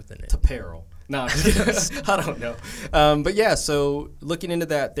housed within it. Apparel. No, I don't know. But yeah, so looking into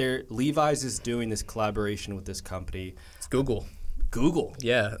that, Levi's is doing this collaboration with this company. It's Google.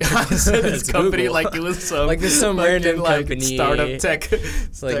 Yeah. I said this company Google. like it was some like there's some random company startup tech.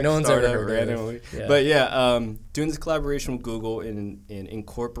 It's like no one's ever heard of. Yeah. But doing this collaboration with Google in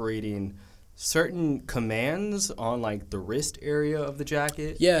incorporating certain commands on like the wrist area of the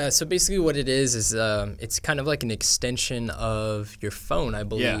jacket. Yeah, so basically what it is it's kind of like an extension of your phone, I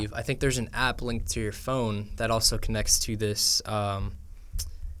believe. I think there's an app linked to your phone that also connects to this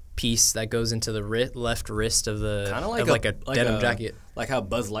piece that goes into the left wrist of the kind of like a denim jacket, like how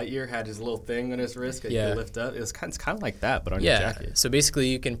Buzz Lightyear had his little thing on his wrist that you could lift up. It's kind of like that, but on your jacket. So basically,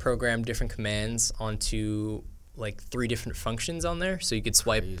 you can program different commands onto like 3 different functions on there. So you could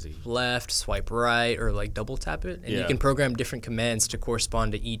swipe left, swipe right, or like double tap it, and you can program different commands to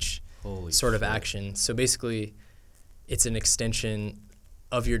correspond to each sort of action. So basically, it's an extension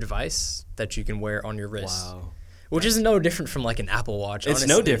of your device that you can wear on your wrist. Wow. Which is no different from like an Apple Watch. It's honestly.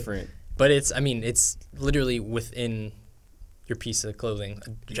 no different. But it's literally within your piece of clothing,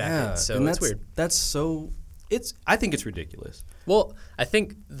 a jacket. So and it's weird. That's so I think it's ridiculous. Well, I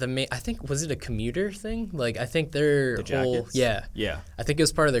think was it a commuter thing? Like, I think their The jackets? yeah. I think it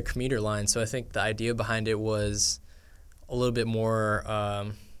was part of their commuter line. So I think the idea behind it was a little bit more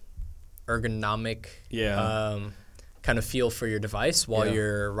ergonomic. Kind of feel for your device while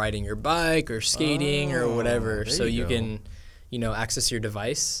you're riding your bike or skating or whatever. So you can, access your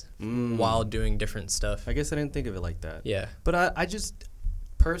device while doing different stuff. I guess I didn't think of it like that. Yeah. But I just,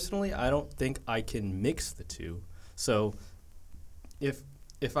 personally, I don't think I can mix the two. So if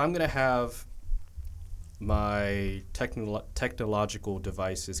I'm going to have my technological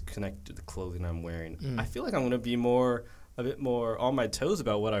devices connected to the clothing I'm wearing, I feel like I'm going to be a bit more on my toes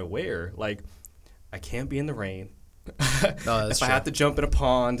about what I wear. Like, I can't be in the rain. If I have to jump in a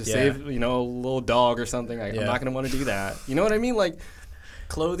pond to save, a little dog or something, I'm not going to want to do that. You know what I mean? Like,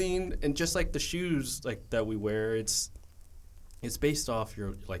 clothing and just like the shoes like that we wear, it's based off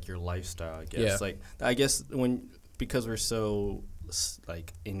your lifestyle, I guess. Yeah. Like, I guess because we're so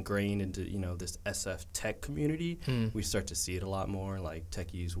like ingrained into this SF tech community, we start to see it a lot more. Like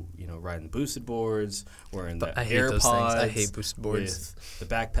techies, riding boosted boards, wearing the I hate AirPods. those things. I hate boosted boards. With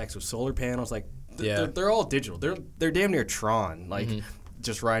the backpacks with solar panels, like they're all digital. They're damn near Tron, like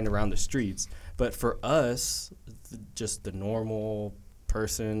just riding around the streets. But for us, just the normal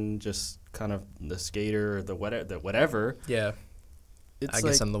person, just kind of the skater or the whatever. Yeah. I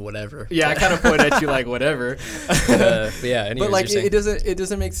guess I'm the whatever. Yeah, I kind of point at you like whatever. But yeah, anyways, but like it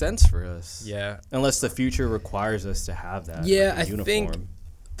doesn't make sense for us. Yeah. Unless the future requires us to have that. Yeah, like, I think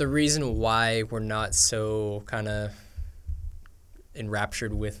the reason why we're not so kind of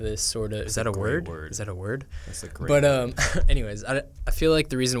enraptured with this sort of, is that a word? Is that a word? That's a great word. Anyways, I feel like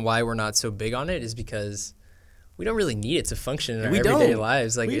the reason why we're not so big on it is because we don't really need it to function in our everyday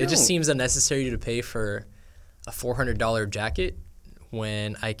lives. Like, it just seems unnecessary to pay for a $400 jacket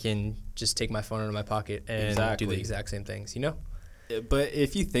when I can just take my phone out of my pocket and do the exact same things, But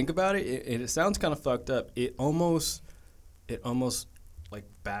if you think about it, it sounds kind of fucked up. It almost like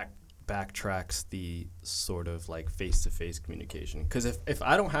backtracks the sort of like face-to-face communication. Because if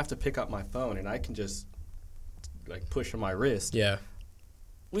I don't have to pick up my phone and I can just like push on my wrist,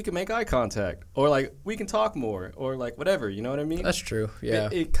 we can make eye contact, or like we can talk more, or like whatever, you know what I mean? That's true. Yeah.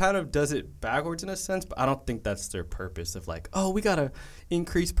 It kind of does it backwards in a sense, but I don't think that's their purpose of like, oh, we gotta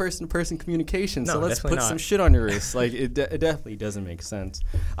increase person-to-person communication, so let's put some shit on your wrist. Like it definitely doesn't make sense.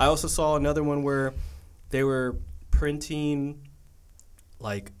 I also saw another one where they were printing,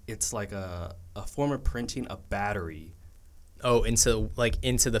 like it's like a form of printing a battery. Oh, into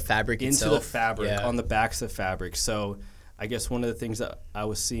the fabric itself? Into the fabric, on the backs of fabric. So I guess one of the things that I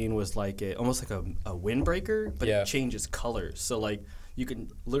was seeing was like almost like a windbreaker, but it changes colors. So like you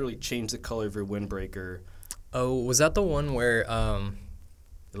can literally change the color of your windbreaker. Oh, was that the one where it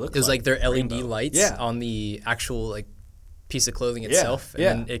was like their LED lights on the actual like piece of clothing itself, and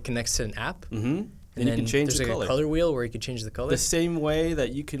then it connects to an app? Mm-hmm. And you can change the color. There's like a color wheel where you could change the color. The same way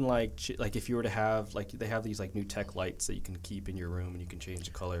that you can like if you were to have like they have these like new tech lights that you can keep in your room and you can change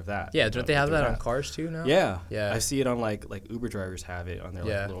the color of that. Yeah, don't they have that on cars too now? Yeah. I see it on like Uber drivers have it on their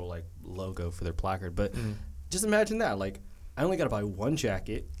like little like logo for their placard. But just imagine that, like I only got to buy one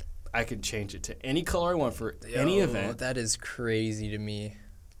jacket. I can change it to any color I want for any event. That is crazy to me.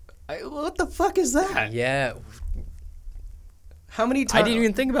 What the fuck is that? Yeah. How many times? I didn't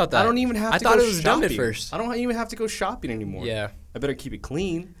even think about that. I don't even have to go shopping. I thought it was dumb at first. I don't even have to go shopping anymore. Yeah. I better keep it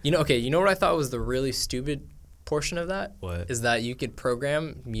clean. You know what I thought was the really stupid portion of that? What? Is that you could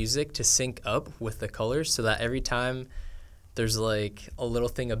program music to sync up with the colors so that every time there's like a little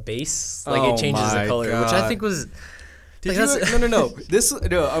thing of bass, like it changes the color, which I think was... No.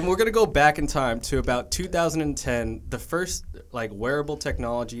 We're gonna go back in time to about 2010. The first like wearable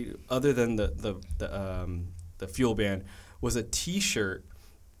technology, other than the fuel band, was a T-shirt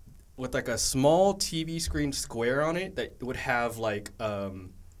with like a small TV screen square on it that would have like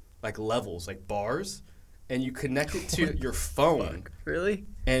levels, like bars, and you connect it to your phone. Really?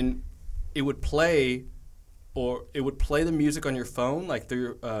 And it would play. Or it would play the music on your phone, like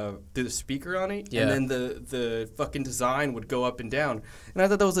through the speaker on it, and then the fucking design would go up and down. And I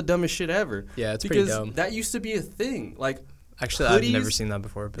thought that was the dumbest shit ever. Yeah, it's pretty dumb. Because that used to be a thing. Like, actually, hoodies, I've never seen that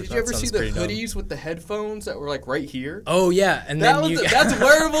before. But did you ever see the hoodies with the headphones that were like right here? Oh yeah, and that's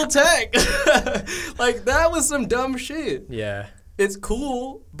wearable tech. Like that was some dumb shit. Yeah, it's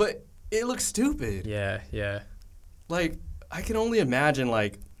cool, but it looks stupid. Yeah. Like I can only imagine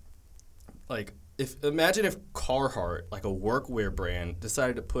like. Imagine if Carhartt, like a workwear brand,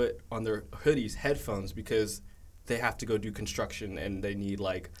 decided to put on their hoodies headphones because they have to go do construction and they need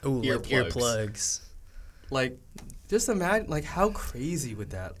like earplugs. Like, just imagine, like, how crazy would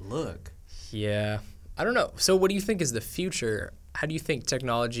that look? Yeah, I don't know. So what do you think is the future? How do you think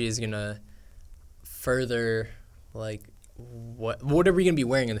technology is going to further, like, what are we going to be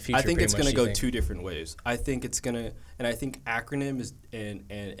wearing in the future? I think it's going to go two different ways. I think it's going to, and I think Acronym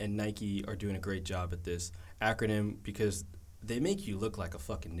and Nike are doing a great job at this. Acronym, because they make you look like a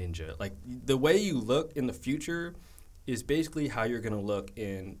fucking ninja. Like, the way you look in the future is basically how you're going to look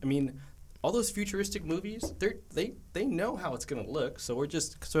in, I mean, all those futuristic movies, they know how it's going to look, so we're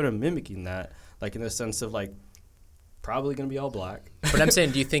just sort of mimicking that, like, in the sense of, like, probably going to be all black. But I'm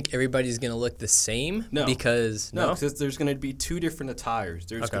saying, do you think everybody's going to look the same? No. Because there's going to be two different attires.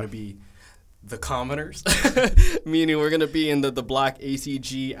 There's going to be the commoners, meaning we're going to be in the black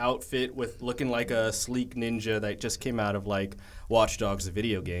ACG outfit with looking like a sleek ninja that just came out of, like, Watch Dogs, the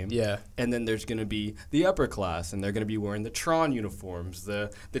video game. Yeah. And then there's going to be the upper class, and they're going to be wearing the Tron uniforms, the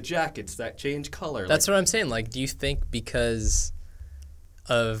jackets that change color. That's what I'm saying. Like, do you think because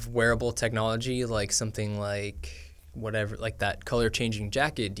of wearable technology, like something like whatever, like that color-changing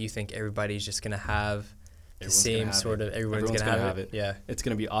jacket, do you think everybody's just going to have the same sort of, everyone's going to have it? Yeah. It's going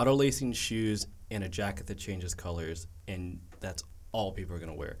to be auto-lacing shoes and a jacket that changes colors, and that's all people are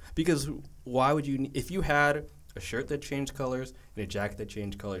going to wear. Because why would you, if you had a shirt that changed colors and a jacket that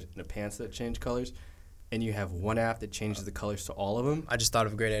changed colors and a pants that changed colors, and you have one app that changes the colors to all of them. I just thought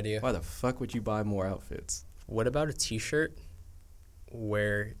of a great idea. Why the fuck would you buy more outfits? What about a T-shirt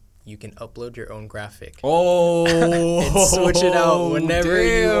where you can upload your own graphic? Oh, and switch it out whenever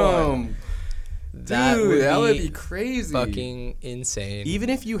you want. That would be crazy. Fucking insane. Even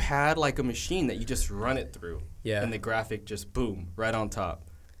if you had like a machine that you just run it through, yeah, and the graphic just boom right on top.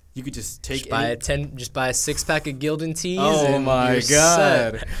 You could just take buy a 6-pack of Gildan tees. Oh and my you're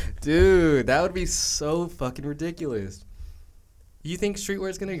god, set. Dude, that would be so fucking ridiculous. You think streetwear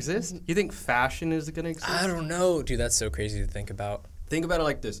is gonna exist? You think fashion is gonna exist? I don't know, dude. That's so crazy to think about. Think about it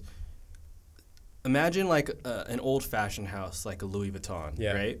like this. Imagine like an old fashion house, like a Louis Vuitton,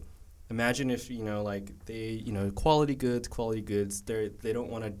 right? Imagine if, like they, quality goods. They don't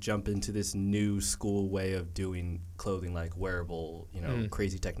want to jump into this new school way of doing clothing, like wearable,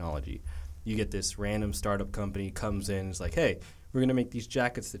 crazy technology. You get this random startup company comes in, is like, hey, we're going to make these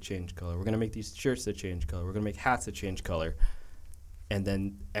jackets that change color. We're going to make these shirts that change color. We're going to make hats that change color. And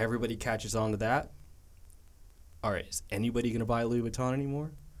then everybody catches on to that. All right, is anybody going to buy Louis Vuitton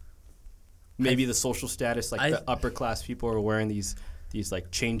anymore? Maybe the social status, like the upper class people are wearing these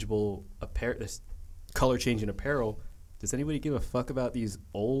like changeable this color changing apparel. Does anybody give a fuck about these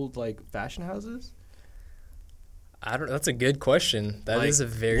old like fashion houses? I don't know. That's a good question. That is a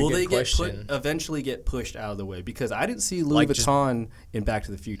very good question. Will they eventually get pushed out of the way? Because I didn't see Louis Vuitton in Back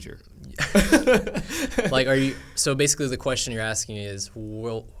to the Future. So basically the question you're asking is,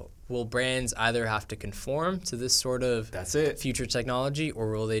 will brands either have to conform to this sort of future technology,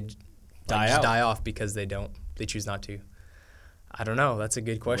 or will they die off because they choose not to? I don't know. That's a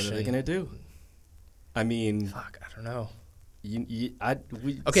good question. What are they going to do? I mean... Fuck, I don't know.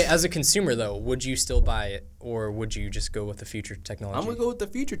 Okay, as a consumer, though, would you still buy it, or would you just go with the future technology? I'm going to go with the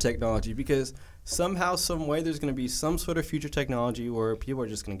future technology, because somehow, some way, there's going to be some sort of future technology where people are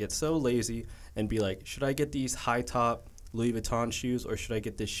just going to get so lazy and be like, should I get these high-top Louis Vuitton shoes, or should I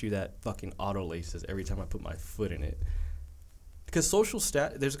get this shoe that fucking auto-laces every time I put my foot in it? Because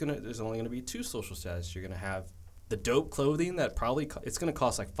there's only going to be two social status. You're going to have the dope clothing that probably it's going to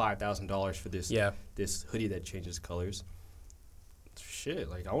cost like $5,000 for this hoodie that changes colors. Shit,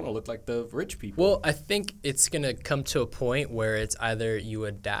 like I want to look like the rich people. Well, I think it's going to come to a point where it's either you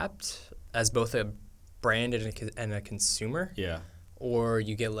adapt as both a brand and a consumer, or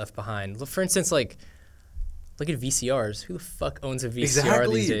you get left behind. For instance, like look at VCRs. Who the fuck owns a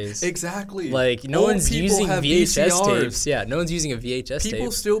VCR these days? Exactly. Like, no one's using VHS tapes. Yeah, no one's using a VHS tape.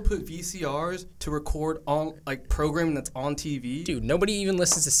 People still put VCRs to record on, like, programming that's on TV. Dude, nobody even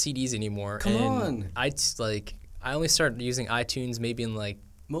listens to CDs anymore. Come on. I only started using iTunes maybe in, like,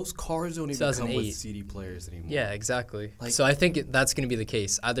 most cars don't even come with CD players anymore. Yeah, exactly. So I think that's going to be the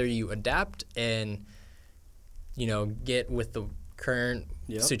case. Either you adapt and, get with the current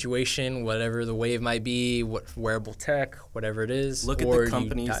situation, whatever the wave might be, what wearable tech, whatever it is. Look at the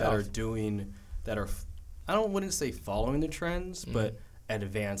companies that are I wouldn't say following the trends, but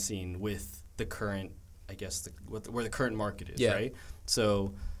advancing with the current, I guess, where the current market is, right?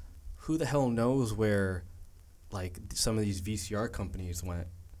 So who the hell knows where, like, some of these VCR companies went?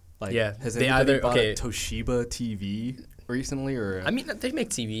 Like, has anybody bought a Toshiba TV recently, or? I mean, they make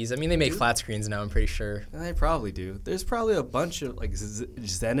TVs. I mean, they make flat screens now, I'm pretty sure. They probably do. There's probably a bunch of, like,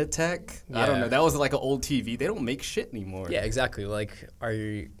 Zenitech. I don't know. That was like an old TV. They don't make shit anymore. Yeah, exactly. Like,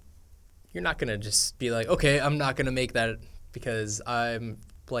 you're not going to just be like, okay, I'm not going to make that because I'm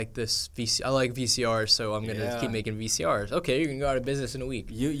like this I like VCRs, so I'm gonna keep making VCRs. Okay, you're gonna go out of business in a week.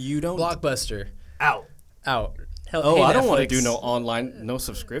 You don't Blockbuster out. Hell, I don't want to do no online, no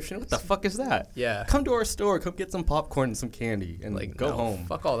subscription. What the fuck is that? Yeah. Come to our store. Come get some popcorn and some candy, and like go home.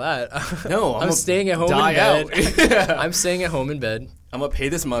 Fuck all that. No, I'm staying at home in bed. I'm staying at home in bed. I'm gonna pay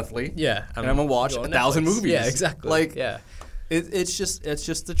this monthly. Yeah, and I'm gonna watch 1,000 movies. Yeah, exactly. Like, yeah, it's just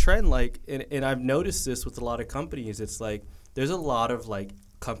the trend. Like, and I've noticed this with a lot of companies. It's like there's a lot of like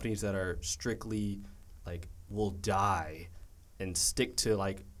companies that are strictly like will die and stick to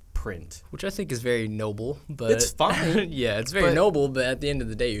like print, which I think is very noble, but it's fine. Yeah, it's very noble, but at the end of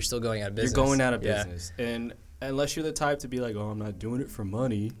the day, you're still going out of business. You're going out of business, and unless you're the type to be like, oh, I'm not doing it for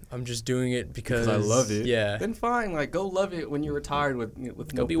money. I'm just doing it because I love it. Yeah. Then fine, like go love it when you're retired with go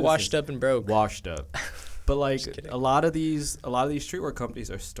no be business. washed up and broke. Washed up. But like a lot of these streetwear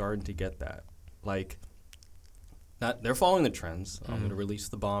companies are starting to get that. Like, they're following the trends. I'm going to release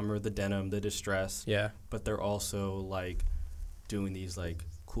the bomber, the denim, the distress. Yeah. But they're also like doing these like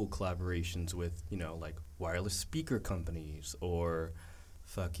cool collaborations with, like wireless speaker companies or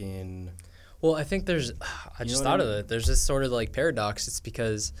fucking. Well, I think I just thought of it. There's this sort of like paradox. It's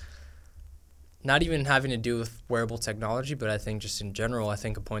because not even having to do with wearable technology, but I think just in general, I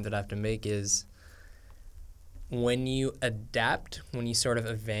think a point that I have to make is when you adapt, when you sort of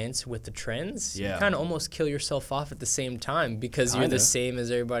advance with the trends, you kind of almost kill yourself off at the same time because you're the same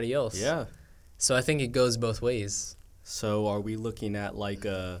as everybody else. Yeah. So I think it goes both ways. So are we looking at like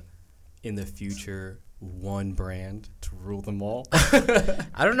in the future one brand to rule them all?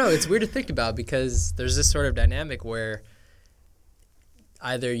 I don't know. It's weird to think about because there's this sort of dynamic where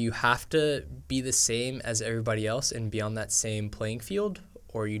either you have to be the same as everybody else and be on that same playing field,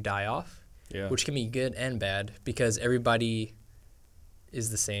 or you die off, which can be good and bad because everybody is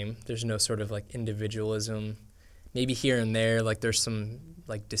the same. There's no sort of like individualism. Maybe here and there, like there's some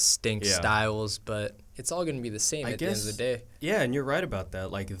like distinct styles, but it's all going to be the same at the end of the day. Yeah, and you're right about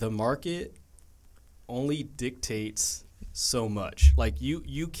that. Like the market only dictates so much. Like you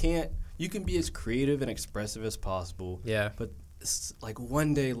can be as creative and expressive as possible. Yeah. But it's like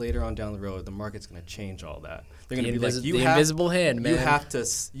one day later on down the road, the market's gonna change all that. They're gonna be like, the invisible hand, man.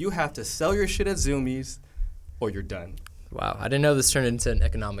 You have to sell your shit at Zoomies, or you're done. Wow, I didn't know this turned into an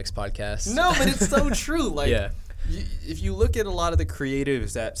economics podcast. No, but it's so true. Like, if you look at a lot of the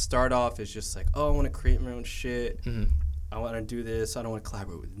creatives that start off as just like, oh, I want to create my own shit. Mm-hmm. I want to do this. I don't want to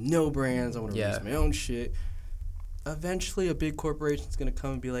collaborate with no brands. I want to release my own shit. Eventually, a big corporation's going to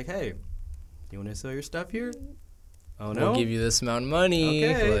come and be like, hey, you want to sell your stuff here? Oh, no? We'll give you this amount of money.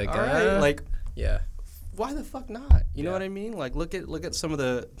 Okay, all right. Like, why the fuck not? You know what I mean? Like, look at some of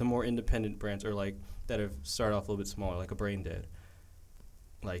the more independent brands or, like, that have started off a little bit smaller, like a Brain Dead.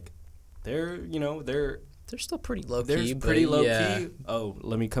 Like, they're still pretty low key. They're pretty low key. Oh,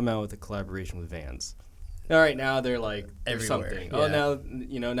 let me come out with a collaboration with Vans. All right, now they're like something. Yeah.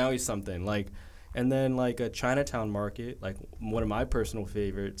 Oh, now he's something. Like, and then like a Chinatown Market, like one of my personal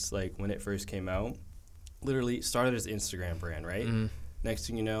favorites. Like when it first came out, literally started as an Instagram brand, right? Mm-hmm. Next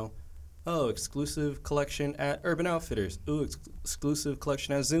thing you know, exclusive collection at Urban Outfitters. Ooh, exclusive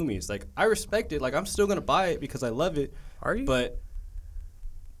collection at Zoomies. Like I respect it. Like I'm still gonna buy it because I love it. Are you? But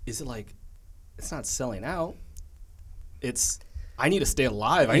is it like? It's not selling out. I need to stay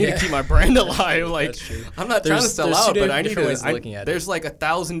alive. I need to keep my brand alive. Like I'm not trying to sell out, but I need to. There's like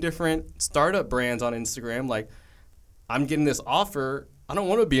 1,000 different startup brands on Instagram. Like I'm getting this offer. I don't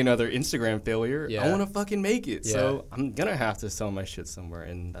want to be another Instagram failure. Yeah. I want to fucking make it. Yeah. So I'm gonna have to sell my shit somewhere,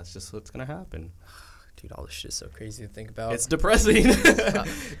 and that's just what's gonna happen. Dude, all this shit's so crazy to think about. It's depressing.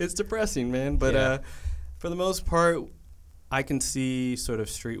 It's depressing, man. But for the most part, I can see sort of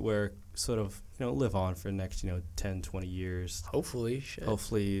streetwear sort of live on for the next 10, 20 years.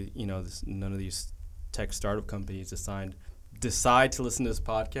 Hopefully none of these tech startup companies decide to listen to this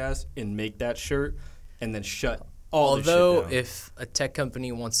podcast and make that shirt and then shut all the shit down. If a tech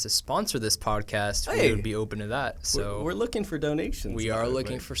company wants to sponsor this podcast, we would be open to that. So we're looking for donations. We are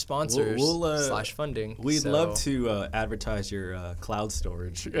looking for sponsors / funding. We'd love to advertise your cloud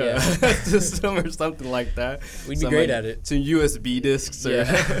storage system or something like that. We'd be great at it. Some USB discs.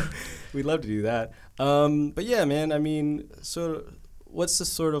 We'd love to do that. But yeah, man, I mean, so what's the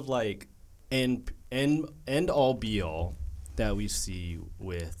sort of like end all be all that we see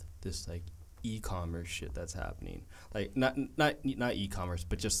with this like e-commerce shit that's happening? Like not e-commerce,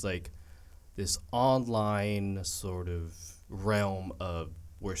 but just like this online sort of realm of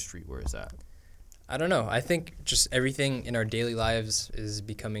where streetwear is at. I don't know. I think just everything in our daily lives is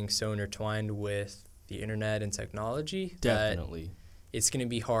becoming so intertwined with the internet and technology. Definitely. It's going to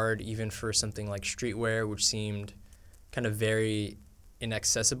be hard even for something like streetwear, which seemed kind of very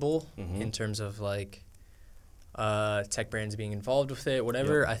inaccessible in terms of like tech brands being involved with it,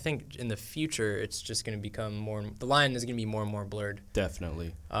 whatever. I think in the future it's just going to become the line is going to be more and more blurred.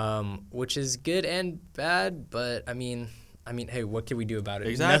 Definitely. Which is good and bad, but I mean, hey, what can we do about it?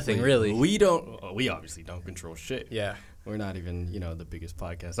 Exactly. Nothing really. We obviously don't control shit. Yeah. We're not even, the biggest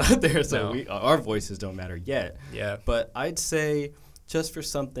podcast out there, so our voices don't matter yet. Yeah. But I'd say just for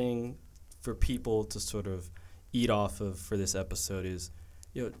something for people to sort of eat off of for this episode is,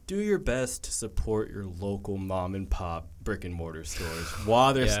 do your best to support your local mom and pop brick and mortar stores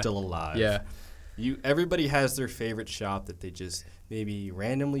while they're still alive. Yeah. Everybody has their favorite shop that they just maybe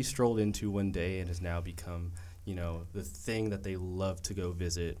randomly strolled into one day and has now become the thing that they love to go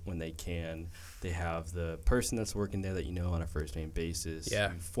visit when they can. They have the person that's working there that on a first-name basis.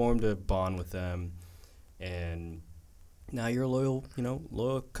 Yeah. You formed a bond with them, and now you're a loyal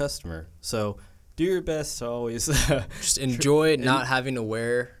customer. So do your best to always just enjoy not having to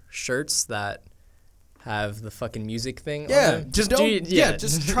wear shirts that have the fucking music thing on them. Just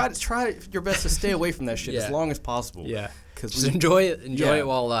try your best to stay away from that shit as long as possible. Yeah. Just enjoy it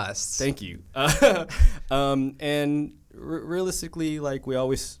while it lasts. Thank you. And realistically, like we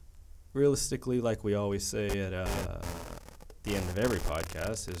always say at the end of every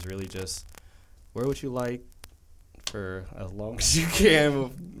podcast, is really just wear what you like for as long as you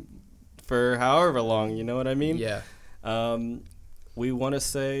can, for however long. You know what I mean? Yeah. We want to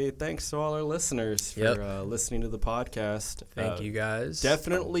say thanks to all our listeners for listening to the podcast. Thank you guys.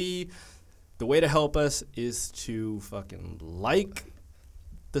 Definitely. The way to help us is to fucking like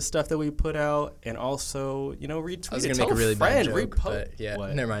the stuff that we put out, and also, retweet. I was going to make a really bad joke, but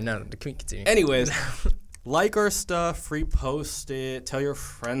never mind. No, continue. Anyways, like our stuff, repost it, tell your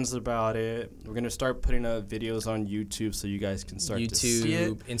friends about it. We're going to start putting up videos on YouTube so you guys can start to see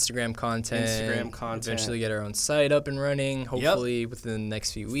it. Instagram content. Eventually get our own site up and running, hopefully within the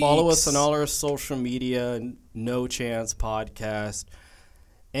next few weeks. Follow us on all our social media, No Chance Podcast.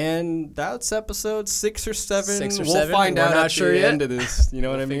 And that's episode 6 or 7. We'll find out at the end of this. You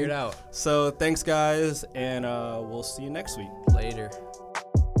know what I mean? Figure it out. So thanks, guys, and we'll see you next week. Later.